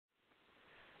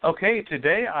Okay,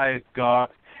 today I've got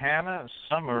Hannah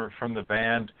Summer from the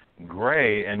band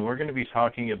Greye, and we're going to be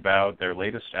talking about their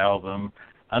latest album,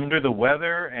 Under the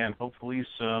Weather, and hopefully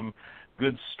some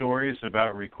good stories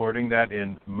about recording that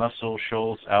in Muscle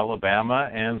Shoals,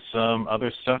 Alabama, and some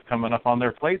other stuff coming up on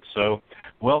their plate. So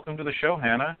welcome to the show,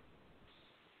 Hannah.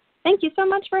 Thank you so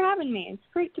much for having me. It's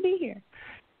great to be here.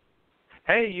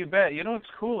 Hey, you bet. You know what's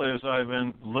cool is I've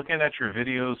been looking at your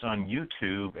videos on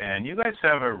YouTube, and you guys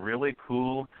have a really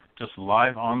cool, just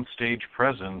live on-stage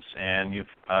presence, and you've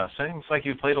seems like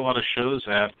you've played a lot of shows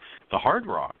at the Hard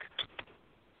Rock.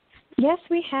 Yes,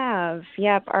 we have.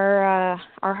 Yep, our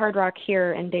Hard Rock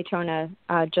here in Daytona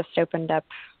just opened up.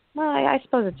 Well, I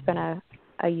suppose it's been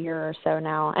a year or so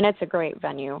now, and it's a great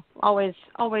venue. Always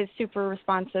super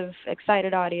responsive,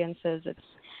 excited audiences. It's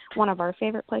one of our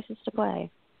favorite places to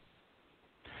play.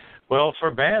 Well,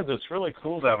 for bands, it's really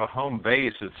cool to have a home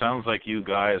base. It sounds like you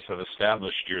guys have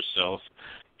established yourself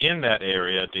in that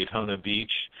area, Daytona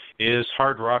Beach. Is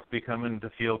Hard Rock becoming to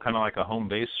feel kind of like a home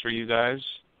base for you guys?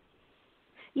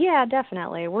 Yeah,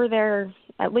 definitely. We're there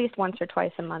at least once or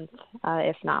twice a month,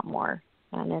 if not more.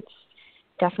 And it's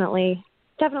definitely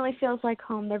feels like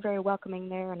home. They're very welcoming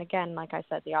there. And again, like I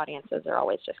said, the audiences are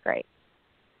always just great.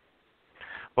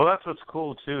 Well, that's what's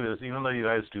cool, too, is even though you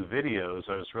guys do videos,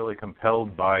 I was really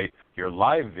compelled by your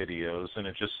live videos, and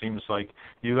it just seems like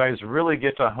you guys really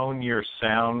get to hone your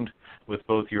sound with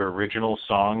both your original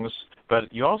songs, but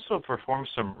you also perform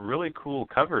some really cool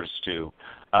covers, too.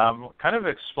 Kind of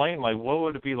explain, like, what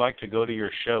would it be like to go to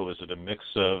your show? Is it a mix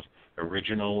of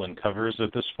original and covers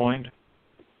at this point?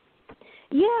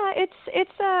 Yeah, it's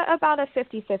about a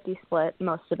 50-50 split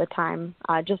most of the time,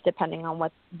 just depending on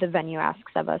what the venue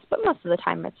asks of us. But most of the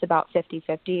time it's about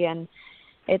 50-50, and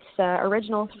it's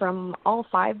originals from all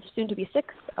 5, soon-to-be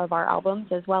 6 of our albums,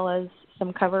 as well as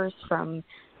some covers from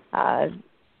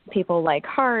people like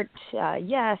Heart,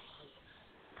 Yes,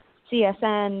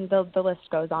 CSN, the list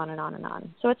goes on and on and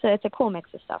on. So it's a cool mix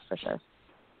of stuff for sure.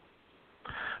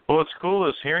 Well, what's cool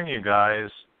is hearing you guys,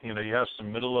 you know, you have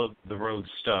some middle-of-the-road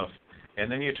stuff, and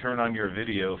then you turn on your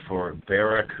video for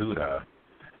Barracuda.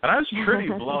 And I was pretty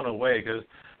blown away because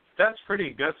that's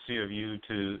pretty gutsy of you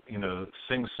to, you know,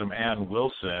 sing some Ann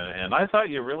Wilson, and I thought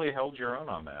you really held your own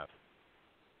on that.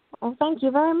 Well, thank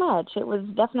you very much. It was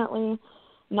definitely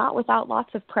not without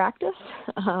lots of practice,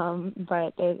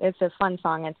 but it's a fun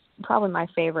song. It's probably my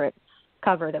favorite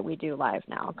cover that we do live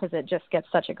now because it just gets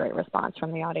such a great response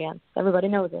from the audience. Everybody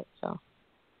knows it, so.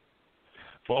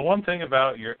 Well, one thing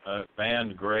about your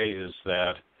band Greye is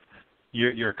that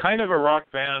you're kind of a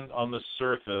rock band on the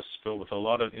surface, but with a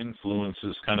lot of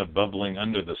influences kind of bubbling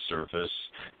under the surface.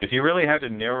 If you really had to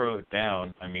narrow it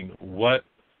down, I mean, what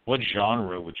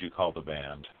genre would you call the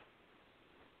band?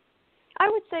 I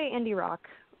would say indie rock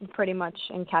pretty much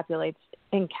encapsulates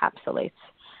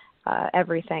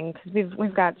everything because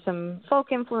we've got some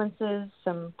folk influences,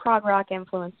 some prog rock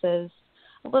influences,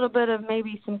 a little bit of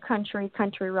maybe some country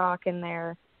rock in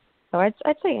there. So I'd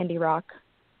say indie rock.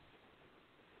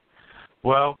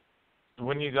 Well,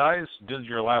 when you guys did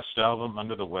your last album,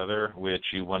 Under the Weather, which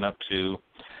you went up to,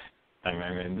 I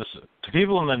mean, this to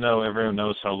people in the know, everyone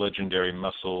knows how legendary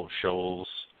Muscle Shoals,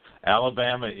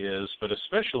 Alabama is, but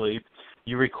especially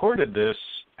you recorded this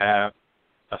at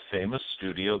a famous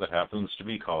studio that happens to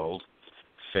be called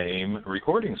Fame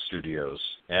Recording Studios,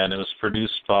 and it was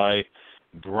produced by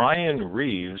Brian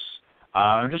Reeves.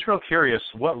 I'm just real curious,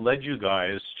 what led you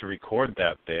guys to record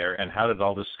that there, and how did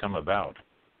all this come about?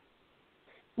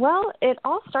 Well, it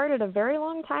all started a very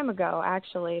long time ago,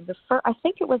 actually. I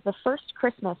think it was the first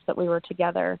Christmas that we were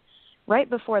together. Right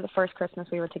before the first Christmas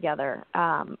we were together,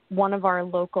 one of our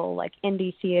local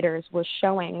indie theaters was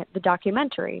showing the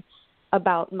documentary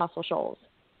about Muscle Shoals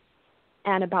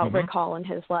and about Rick Hall and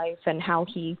his life and how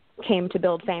he came to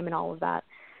build fame and all of that.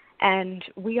 And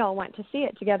we all went to see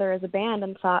it together as a band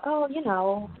and thought, oh, you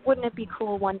know, wouldn't it be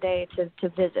cool one day to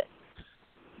visit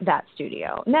that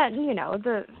studio? And that, you know,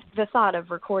 the thought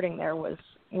of recording there was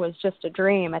just a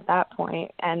dream at that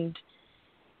point. And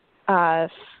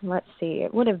let's see,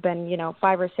 it would have been,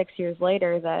 5 or 6 years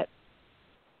later that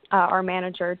our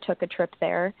manager took a trip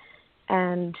there,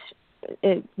 and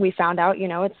we found out,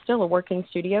 it's still a working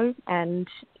studio, and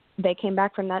they came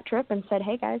back from that trip and said,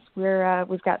 hey guys,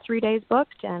 we've got 3 days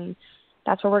booked, and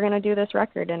that's where we're going to do this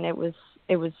record. And it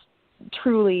was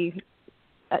truly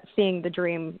seeing the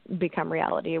dream become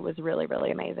reality. It was really,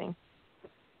 really amazing.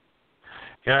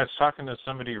 Yeah, I was talking to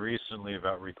somebody recently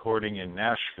about recording in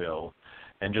Nashville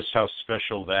and just how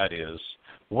special that is.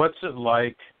 What's it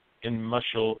like in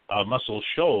Muscle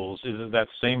Shoals? Is it that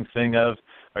same thing of,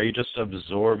 are you just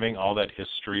absorbing all that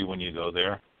history when you go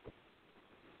there?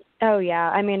 Oh, yeah.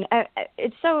 I mean,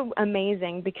 it's so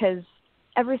amazing because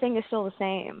everything is still the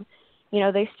same. You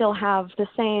know, they still have the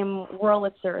same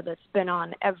Wurlitzer that's been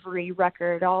on every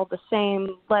record, all the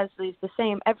same Leslie's, the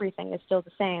same, everything is still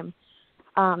the same.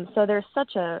 So there's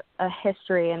such a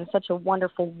history and such a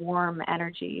wonderful, warm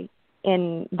energy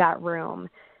in that room.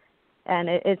 And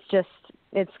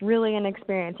it's really an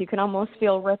experience. You can almost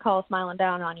feel Rick Hall smiling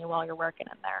down on you while you're working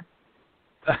in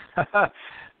there.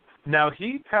 Now,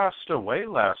 he passed away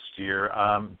last year.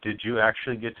 Did you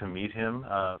actually get to meet him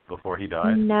before he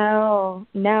died? No,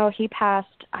 he passed.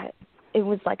 It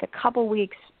was like a couple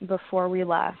weeks before we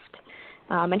left.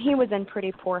 And he was in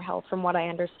pretty poor health from what I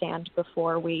understand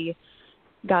before we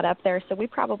got up there. So we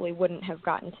probably wouldn't have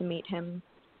gotten to meet him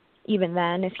even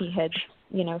then if he had,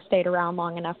 stayed around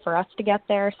long enough for us to get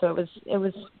there. So it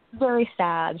was very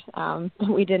sad that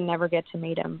we didn't ever get to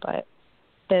meet him. But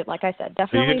like I said,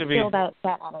 definitely feel that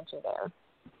energy there.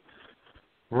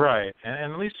 Right,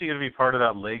 and at least you get to be part of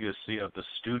that legacy of the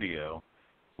studio,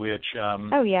 which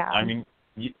oh yeah. I mean,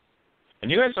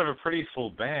 and you guys have a pretty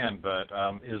full band, but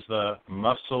is the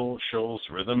Muscle Shoals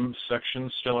Rhythm section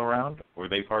still around? Were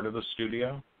they part of the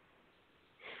studio?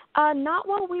 Not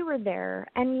while we were there,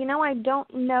 and I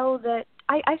don't know that.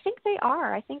 I think they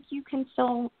are. I think you can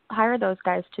still hire those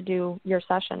guys to do your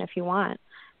session if you want,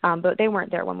 but they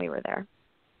weren't there when we were there.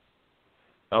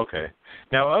 Okay.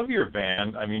 Now, of your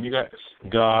band, I mean, you guys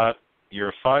got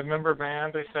your 5-member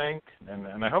band, I think,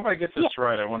 and I hope I get this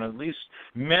right. I want to at least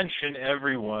mention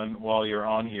everyone while you're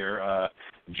on here.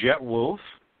 Jet Wolf,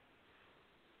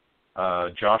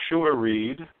 Joshua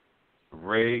Reed,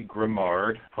 Ray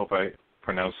Grimard, hope I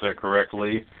pronounced that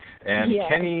correctly, and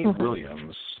Kenny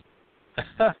Williams.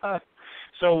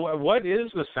 So what is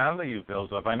the sound that you've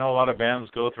built up? I know a lot of bands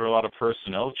go through a lot of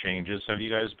personnel changes. Have you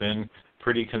guys been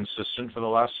pretty consistent for the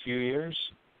last few years?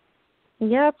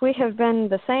 Yep, we have been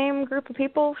the same group of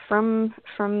people from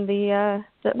the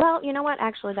well, you know what?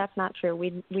 Actually, that's not true.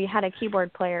 We had a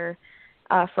keyboard player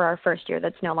for our first year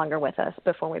that's no longer with us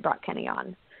before we brought Kenny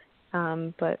on.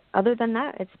 But other than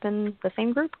that, it's been the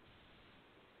same group.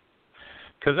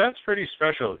 Because that's pretty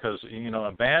special. Because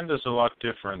a band is a lot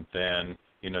different than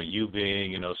you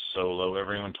being solo.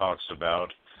 Everyone talks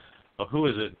about who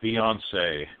is it?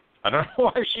 Beyonce. I don't know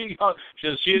why she's got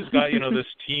this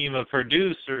team of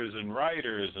producers and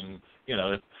writers and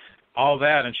all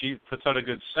that, and she puts out a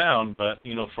good sound. But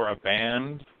for a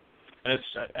band, and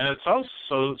it's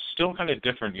also still kind of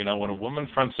different. When a woman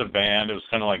fronts a band, it was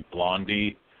kind of like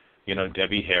Blondie,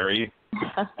 Debbie Harry.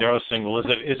 They're always saying, well, is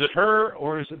it her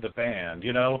or is it the band?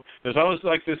 There's always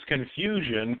like this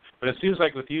confusion. But it seems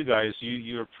like with you guys,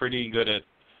 you're pretty good at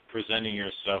presenting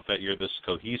yourself that you're this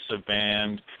cohesive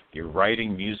band, you're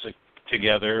writing music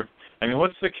together. I mean,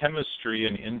 what's the chemistry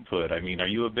and input? I mean, are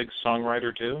you a big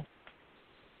songwriter too?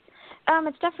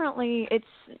 It's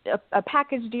a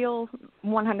package deal,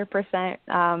 100%,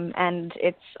 and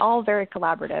it's all very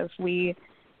collaborative. We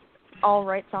all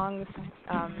write songs.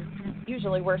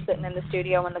 Usually we're sitting in the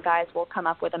studio and the guys will come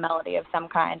up with a melody of some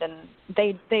kind, and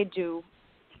they do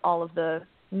all of the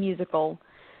musical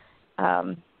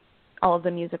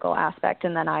aspect,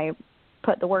 and then I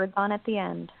put the words on at the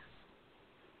end.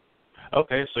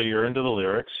 Okay, so you're into the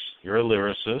lyrics. You're a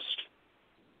lyricist.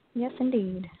 Yes,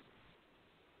 indeed.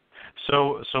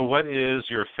 So what is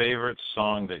your favorite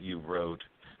song that you wrote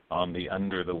on the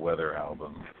Under the Weather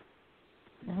album?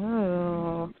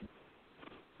 Oh,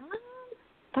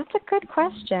 that's a good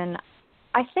question.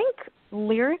 I think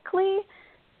lyrically,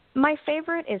 my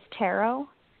favorite is Tarot.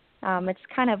 It's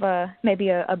kind of maybe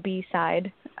a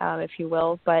B-side, if you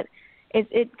will, but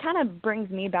it kind of brings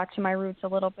me back to my roots a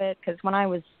little bit, because when I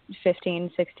was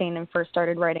 15, 16 and first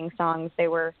started writing songs, they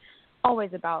were always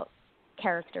about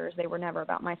characters. They were never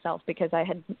about myself, because I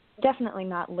had definitely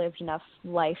not lived enough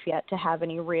life yet to have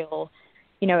any real,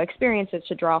 experiences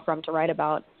to draw from to write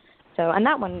about. So, and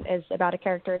that one is about a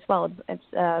character as well. It's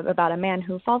about a man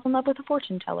who falls in love with a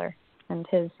fortune teller and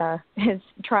his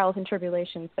trials and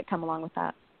tribulations that come along with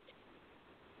that.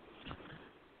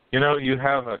 You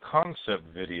have a concept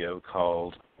video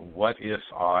called What If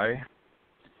I,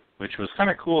 which was kind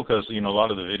of cool because, a lot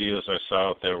of the videos I saw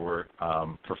out there were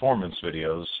performance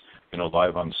videos,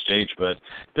 live on stage. But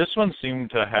this one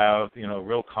seemed to have,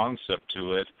 real concept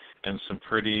to it and some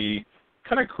pretty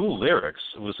kind of cool lyrics.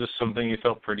 Was this something you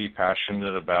felt pretty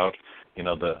passionate about?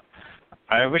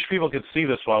 I wish people could see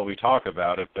this while we talk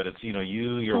about it, but it's,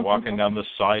 you're walking down the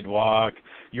sidewalk,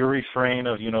 your refrain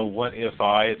of, what if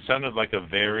I, it sounded like a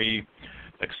very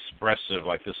expressive,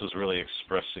 like this was really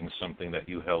expressing something that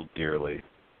you held dearly.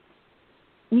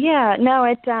 Yeah, no,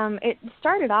 it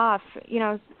started off,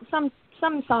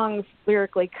 some songs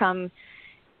lyrically come,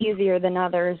 easier than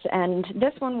others, and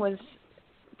this one was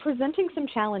presenting some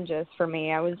challenges for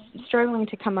me. I was struggling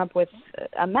to come up with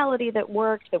a melody that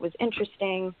worked, that was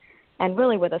interesting, and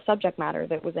really with a subject matter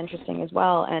that was interesting as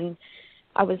well. And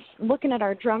I was looking at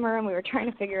our drummer, and we were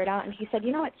trying to figure it out, and he said,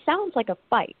 you know, it sounds like a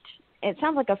fight. It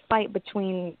sounds like a fight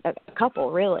between a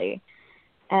couple, really.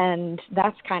 And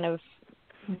that's kind of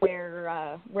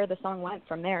where the song went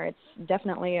from there. It's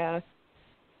definitely a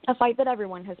fight that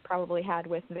everyone has probably had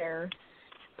with their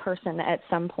person at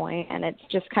some point, and it's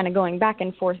just kind of going back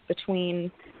and forth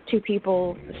between two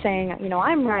people saying, you know,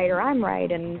 I'm right or I'm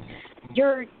right, and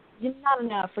you're not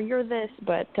enough or you're this.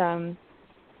 But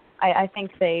I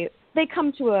think they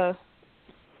come to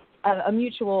a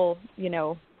mutual, you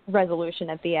know,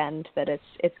 resolution at the end that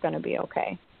it's going to be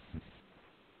okay.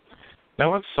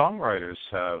 Now, what songwriters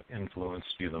have influenced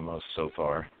you the most so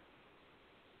far?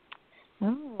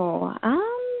 Oh,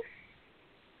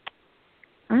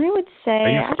 I would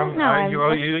say, I don't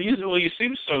know. You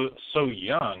seem so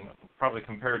young, probably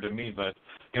compared to me, but,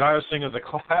 you know, I was thinking of the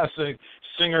classic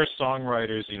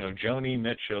singer-songwriters, you know, Joni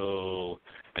Mitchell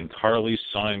and Carly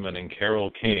Simon and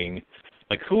Carole King.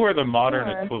 Like, who are the modern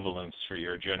equivalents for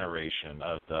your generation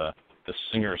of the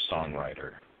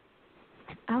singer-songwriter?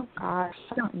 Oh, gosh,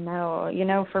 I don't know. You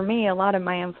know, for me, a lot of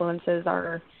my influences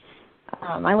are,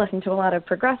 I listen to a lot of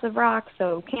progressive rock,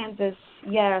 so Kansas,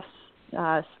 Yes,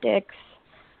 Styx.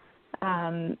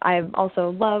 I also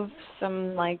love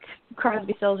some, like,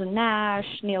 Crosby, Stills and Nash,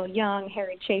 Neil Young,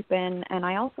 Harry Chapin, and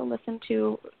I also listen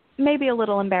to, maybe a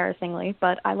little embarrassingly,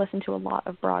 but I listen to a lot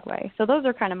of Broadway. So those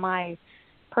are kind of my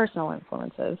personal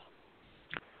influences.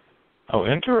 Oh,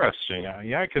 interesting.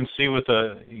 Yeah, I can see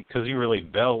because you really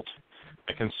belt,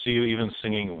 I can see you even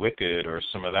singing Wicked or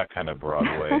some of that kind of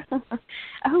Broadway.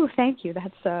 Oh, thank you.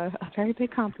 That's a very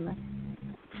big compliment.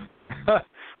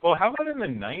 Well, how about in the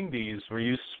 90s? Were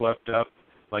you swept up,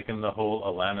 like, in the whole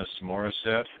Alanis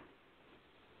Morissette?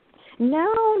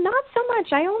 No, not so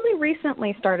much. I only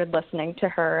recently started listening to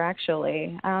her,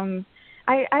 actually. I'm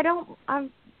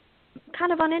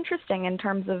kind of uninteresting in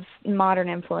terms of modern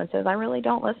influences. I really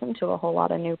don't listen to a whole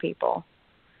lot of new people.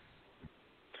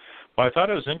 Well, I thought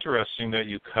it was interesting that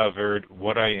you covered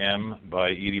What I Am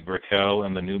by Edie Brickell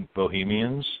and the New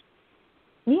Bohemians.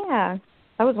 Yeah,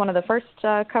 that was one of the first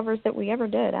covers that we ever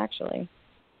did, actually.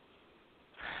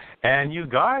 And you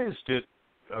guys did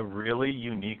a really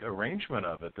unique arrangement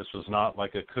of it. This was not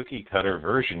like a cookie-cutter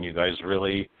version. You guys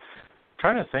really,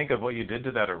 trying to think of what you did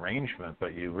to that arrangement,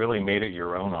 but you really made it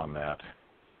your own on that.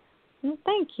 Well,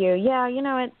 thank you. Yeah, you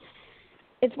know,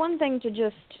 it's one thing to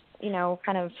just, you know,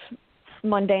 kind of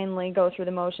mundanely go through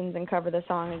the motions and cover the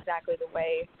song exactly the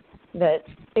way that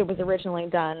it was originally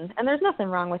done. And there's nothing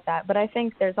wrong with that, but I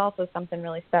think there's also something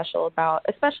really special about,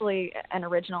 especially an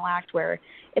original act where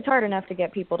it's hard enough to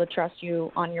get people to trust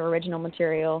you on your original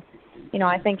material. You know,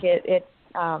 I think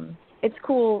it's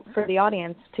cool for the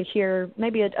audience to hear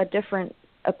maybe a different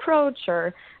approach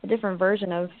or a different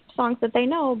version of songs that they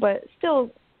know, but still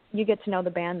you get to know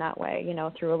the band that way, you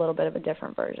know, through a little bit of a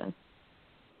different version.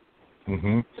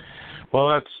 Mhm. Well,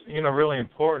 that's, you know, really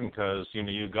important because, you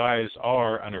know, you guys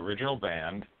are an original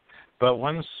band, but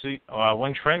one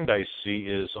trend I see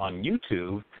is on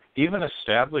YouTube, even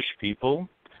established people,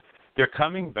 they're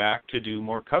coming back to do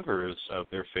more covers of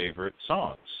their favorite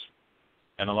songs.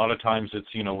 And a lot of times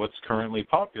it's, you know, what's currently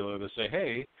popular to say,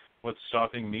 hey, what's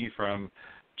stopping me from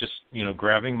just, you know,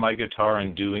 grabbing my guitar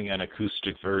and doing an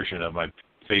acoustic version of my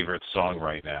favorite song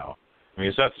right now? I mean,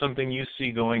 is that something you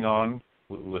see going on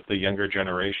with the younger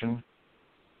generation?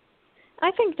 I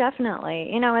think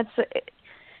definitely. You know,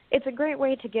 it's a great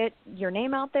way to get your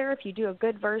name out there. If you do a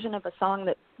good version of a song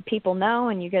that people know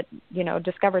and you get, you know,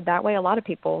 discovered that way, a lot of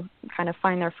people kind of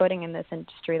find their footing in this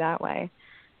industry that way.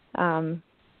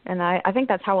 And I think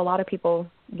that's how a lot of people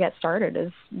get started,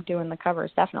 is doing the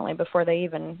covers, definitely, before they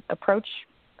even approach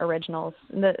originals.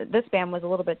 This band was a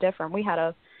little bit different. We had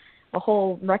a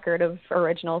whole record of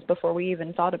originals before we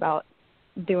even thought about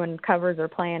doing covers or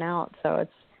playing out. So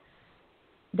it's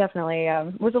definitely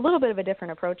was a little bit of a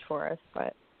different approach for us.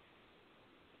 But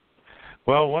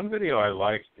well, one video I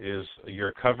liked is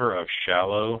your cover of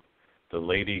Shallow, the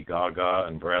Lady Gaga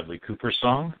and Bradley Cooper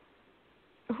song.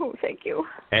 Oh, thank you.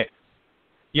 And,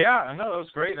 yeah, no, that was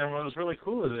great. And what was really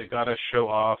cool is it got to show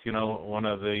off, you know, one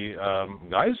of the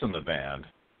guys in the band.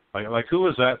 Like who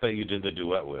was that you did the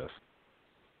duet with?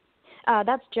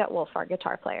 That's Jet Wolf, our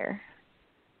guitar player.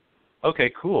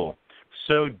 Okay, cool.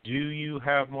 So do you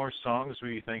have more songs where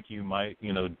you think you might,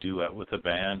 you know, duet with a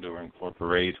band or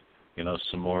incorporate, you know,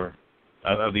 some more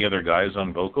of the other guys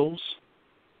on vocals?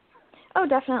 Oh,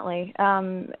 definitely.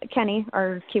 Kenny,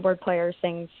 our keyboard player,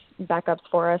 sings backups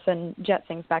for us, and Jet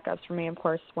sings backups for me, of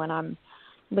course, when I'm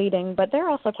leading. But there are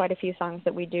also quite a few songs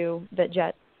that we do that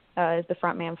Jet is the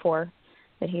front man for,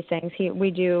 that he sings.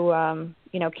 We do,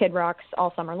 Kid Rock's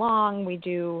All Summer Long. We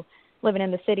do Living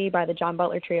in the City by the John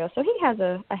Butler Trio. So he has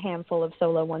a handful of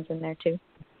solo ones in there, too.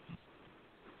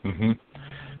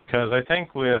 Because I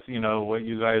think with, what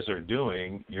you guys are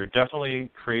doing, you're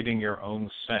definitely creating your own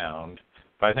sound.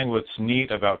 But I think what's neat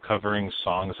about covering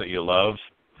songs that you love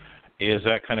is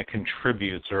that kind of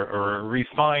contributes or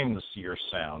refines your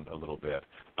sound a little bit.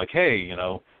 Like, hey,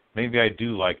 maybe I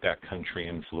do like that country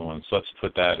influence. Let's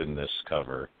put that in this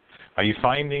cover. Are you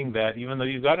finding that even though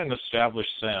you've got an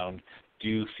established sound, do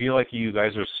you feel like you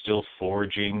guys are still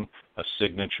forging a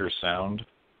signature sound?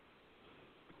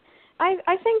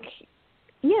 I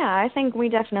think we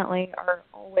definitely are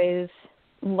always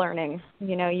learning.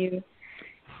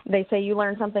 They say you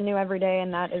learn something new every day,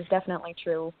 and that is definitely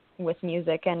true with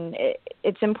music. And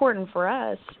it's important for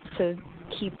us to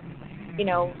keep,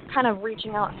 kind of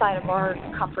reaching outside of our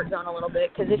comfort zone a little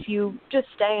bit, because if you just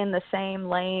stay in the same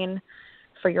lane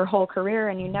for your whole career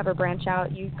and you never branch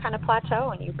out, you kind of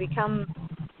plateau and you become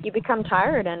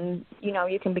tired, and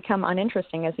you can become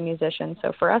uninteresting as a musician.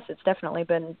 So for us, it's definitely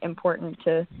been important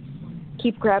to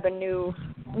keep grabbing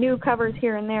new covers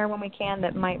here and there when we can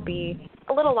that might be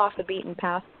a little off the beaten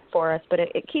path for us, but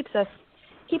it keeps us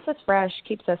fresh,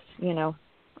 keeps us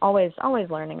always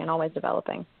learning and always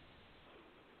developing.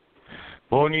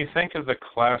 Well, when you think of the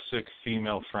classic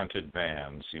female-fronted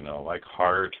bands, like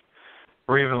Heart,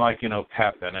 or even like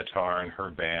Pat Benatar and her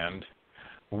band,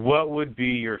 what would be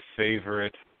your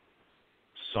favorite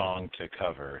song to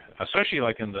cover, especially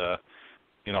like in the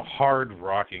hard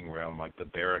rocking realm, like the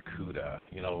Barracuda,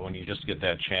 when you just get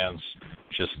that chance,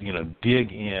 just,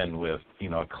 dig in with,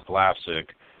 a classic,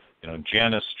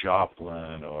 Janis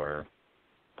Joplin, or,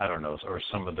 I don't know, or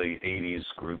some of the 80s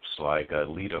groups like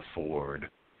Lita Ford.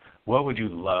 What would you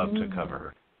love to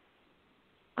cover?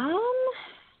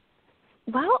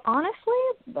 Well, honestly,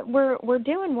 we're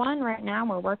doing one right now.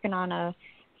 We're working on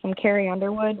some Carrie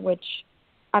Underwood, which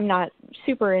I'm not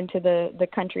super into the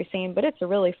country scene, but it's a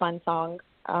really fun song.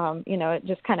 It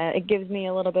just it gives me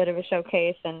a little bit of a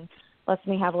showcase and lets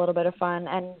me have a little bit of fun.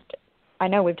 And I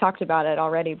know we've talked about it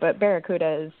already, but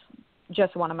Barracuda is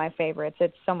just one of my favorites.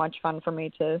 It's so much fun for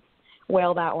me to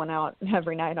wail that one out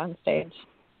every night on stage.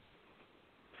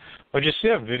 Well, did you see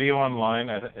a video online?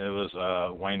 It was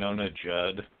Wynonna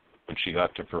Judd when she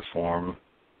got to perform.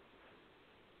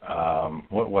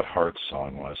 What Heart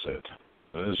song was it?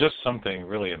 It was just something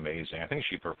really amazing. I think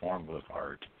she performed with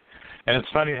Heart. And it's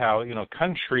funny how,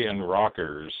 country and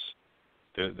rockers,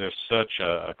 there's such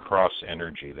a cross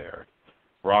energy there.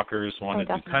 Rockers want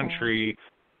to do country.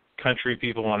 Country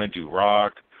people want to do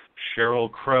rock.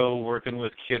 Sheryl Crow working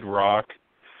with Kid Rock.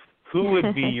 Who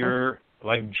would be your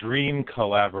dream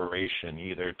collaboration,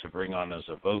 either to bring on as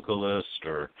a vocalist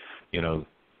or, who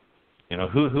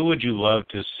would you love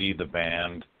to see the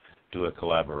band do a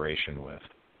collaboration with?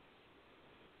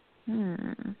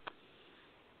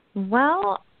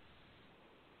 Well,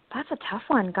 that's a tough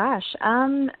one. Gosh,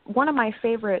 one of my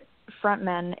favorite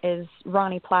frontmen is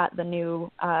Ronnie Platt, the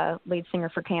new lead singer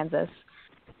for Kansas.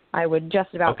 I would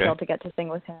just about kill to get to sing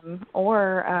with him.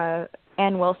 Or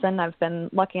Ann Wilson. I've been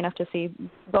lucky enough to see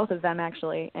both of them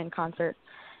actually in concert.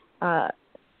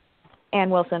 Ann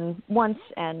Wilson once,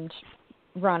 and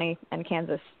Ronnie and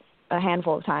Kansas a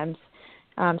handful of times.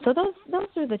 So those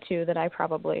are the two that I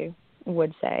probably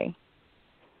would say.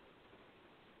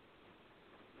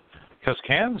 Because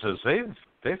Kansas,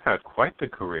 they've had quite the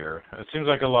career. It seems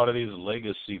like a lot of these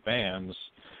legacy bands,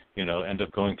 end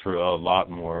up going through a lot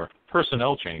more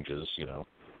personnel changes,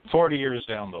 40 years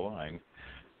down the line.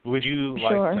 Would you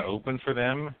like to open for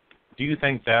them? Do you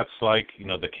think that's like,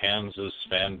 the Kansas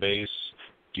fan base?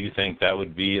 Do you think that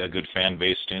would be a good fan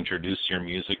base to introduce your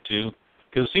music to?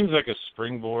 Because it seems like a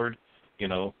springboard,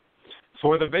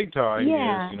 for the big time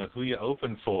is, who you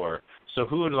open for. So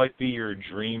who would be your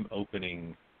dream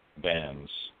opening bands?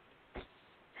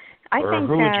 Who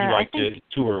would you like to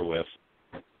tour with?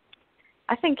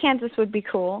 I think Kansas would be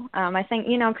cool. I think,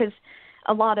 because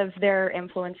a lot of their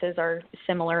influences are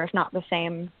similar, if not the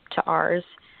same, to ours.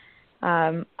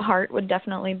 Heart would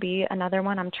definitely be another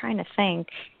one. I'm trying to think.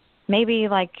 Maybe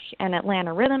like an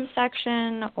Atlanta Rhythm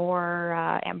section, or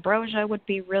Ambrosia would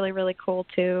be really, really cool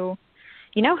too.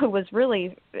 Who was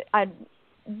really, I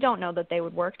don't know that they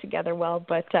would work together well,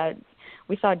 but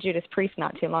we saw Judas Priest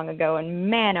not too long ago, and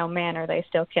man, oh man, are they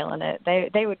still killing it.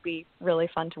 They would be really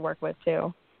fun to work with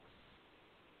too.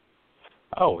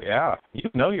 Oh, yeah. You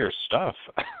know your stuff.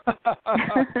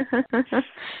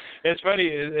 It's funny.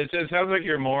 It sounds like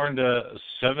you're more into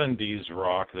 70s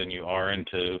rock than you are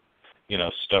into,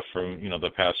 stuff from, the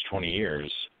past 20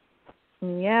 years.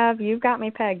 Yeah, you've got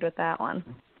me pegged with that one.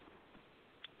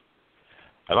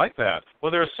 I like that.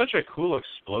 Well, there's such a cool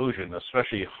explosion,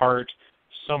 especially Heart.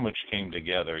 So much came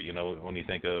together, when you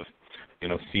think of,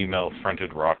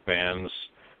 female-fronted rock bands.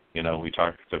 We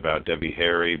talked about Debbie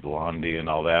Harry, Blondie, and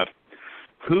all that.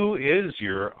 Who is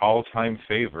your all-time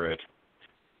favorite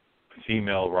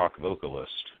female rock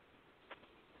vocalist?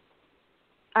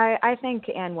 I think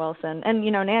Ann Wilson, and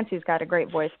Nancy's got a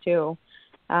great voice too.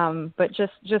 But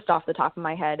just off the top of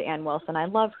my head, Ann Wilson. I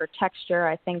love her texture.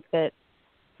 I think that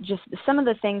just some of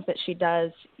the things that she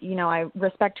does, I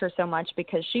respect her so much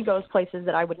because she goes places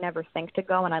that I would never think to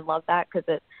go, and I love that because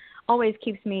it always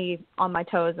keeps me on my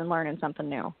toes and learning something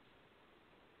new.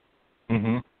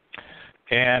 Mhm.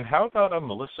 And how about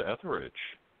Melissa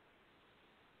Etheridge?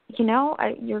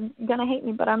 You're gonna hate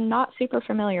me, but I'm not super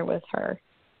familiar with her.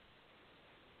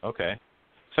 Okay.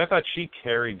 So I thought she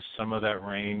carried some of that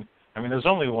reign. I mean, there's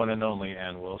only one and only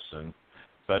Ann Wilson.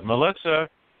 But Melissa,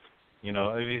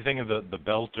 if you think of the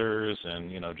belters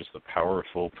and, just the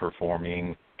powerful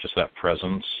performing, just that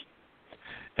presence.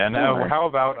 And how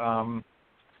about,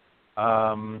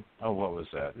 what was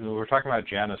that? We were talking about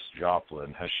Janis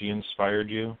Joplin. Has she inspired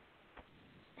you?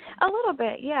 A little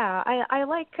bit, yeah. I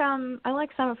like some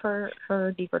of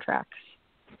her deeper tracks.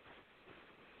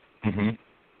 Mhm.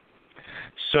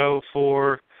 So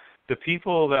for the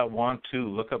people that want to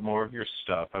look up more of your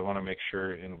stuff, I want to make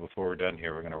sure, and before we're done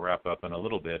here, we're going to wrap up in a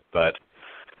little bit, but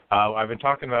I've been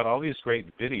talking about all these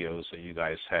great videos that you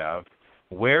guys have.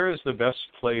 Where is the best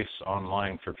place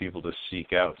online for people to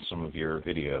seek out some of your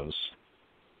videos?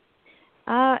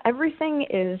 Everything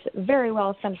is very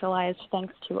well centralized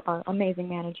thanks to our amazing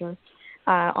manager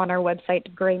on our website,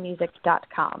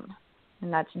 greymusic.com.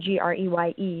 And that's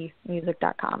GREYE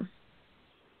music.com.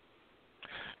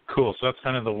 Cool. So that's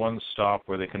kind of the one stop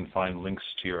where they can find links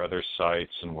to your other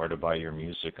sites and where to buy your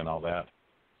music and all that.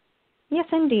 Yes,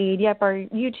 indeed. Yep, our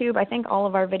YouTube, I think all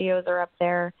of our videos are up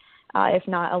there. If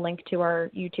not, a link to our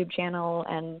YouTube channel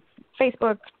and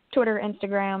Facebook, Twitter,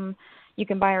 Instagram. You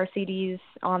can buy our CDs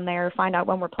on there, find out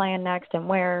when we're playing next and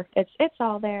where. It's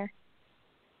all there.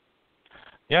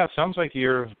 Yeah, it sounds like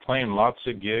you're playing lots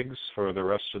of gigs for the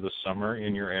rest of the summer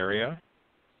in your area.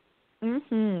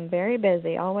 Very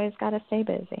busy. Always got to stay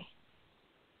busy.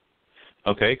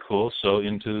 Okay, cool. So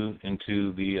into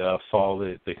the fall,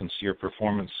 they can see your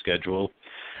performance schedule.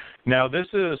 Now, this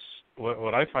is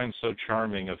what I find so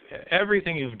charming of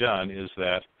everything you've done is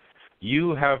that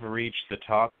you have reached the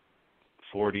top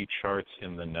 40 charts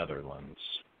in the Netherlands.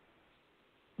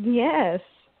 Yes.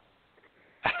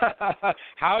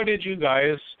 How did you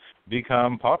guys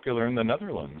become popular in the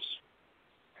Netherlands?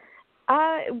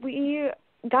 We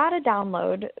got a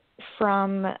download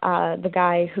from the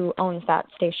guy who owns that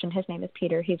station. His name is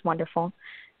Peter. He's wonderful.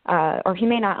 Or he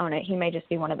may not own it. He may just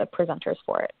be one of the presenters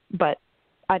for it. But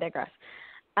I digress.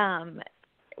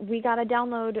 We got a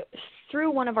download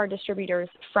through one of our distributors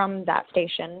from that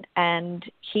station, and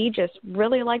he just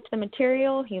really liked the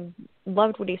material. He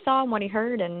loved what he saw and what he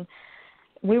heard, and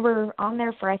we were on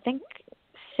there for, I think,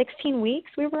 16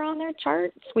 weeks. We were on their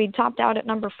charts. We topped out at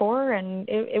number 4, and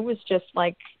it was just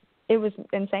like, it was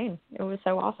insane. It was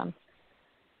so awesome.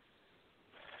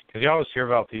 Because you always hear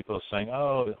about people saying,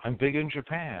 oh, I'm big in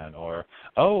Japan, or,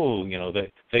 oh,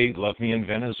 they love me in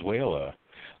Venezuela.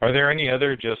 Are there any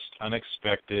other just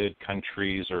unexpected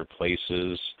countries or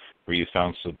places where you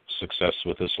found some success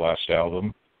with this last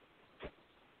album?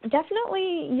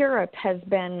 Definitely Europe has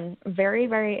been very,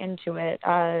 very into it.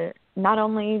 Not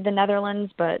only the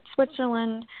Netherlands, but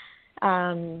Switzerland,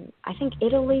 I think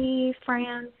Italy,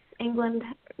 France, England.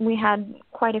 We had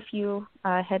quite a few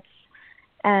hits,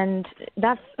 and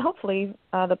that's hopefully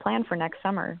the plan for next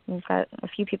summer. We've got a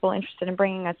few people interested in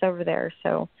bringing us over there,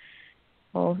 so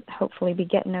we'll hopefully be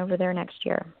getting over there next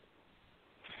year.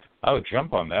 Oh,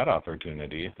 jump on that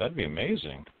opportunity. That'd be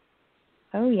amazing.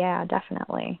 Oh, yeah,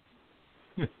 definitely.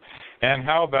 And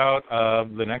how about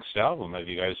the next album? Have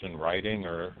you guys been writing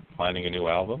or planning a new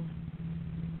album?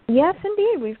 Yes,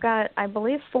 indeed. We've got, I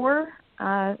believe, four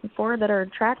that are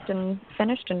tracked and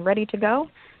finished and ready to go.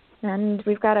 And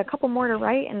we've got a couple more to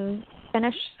write and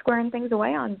finish squaring things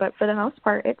away on. But for the most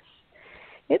part,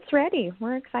 it's ready.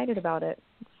 We're excited about it.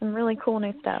 Some really cool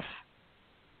new stuff.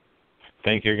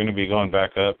 Think you're going to be going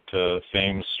back up to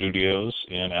Fame Studios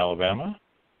in Alabama?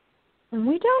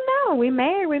 We don't know. We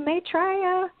may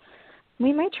try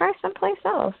someplace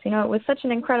else. It was such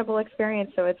an incredible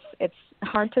experience, so it's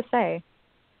hard to say.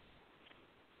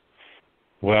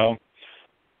 Well,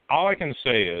 all I can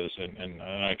say is, and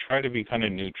I try to be kind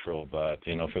of neutral, but,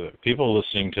 for the people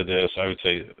listening to this, I would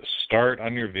say start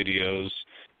on your videos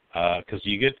because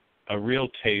you get a real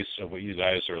taste of what you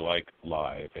guys are like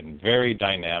live and very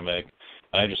dynamic.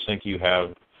 I just think you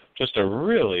have just a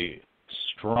really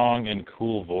strong and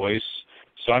cool voice.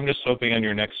 So I'm just hoping on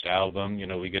your next album,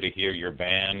 we get to hear your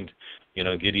band,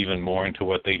 get even more into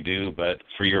what they do. But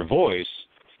for your voice,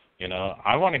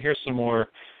 I want to hear some more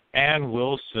Ann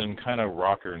Wilson kind of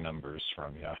rocker numbers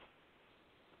from you.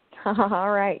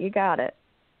 All right, you got it.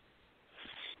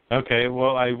 Okay,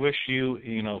 well, I wish you,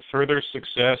 further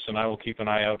success, and I will keep an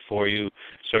eye out for you.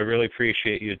 So I really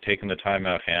appreciate you taking the time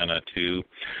out, Hannah, to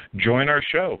join our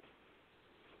show.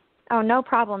 Oh, no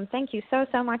problem. Thank you so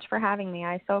much for having me.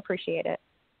 I so appreciate it.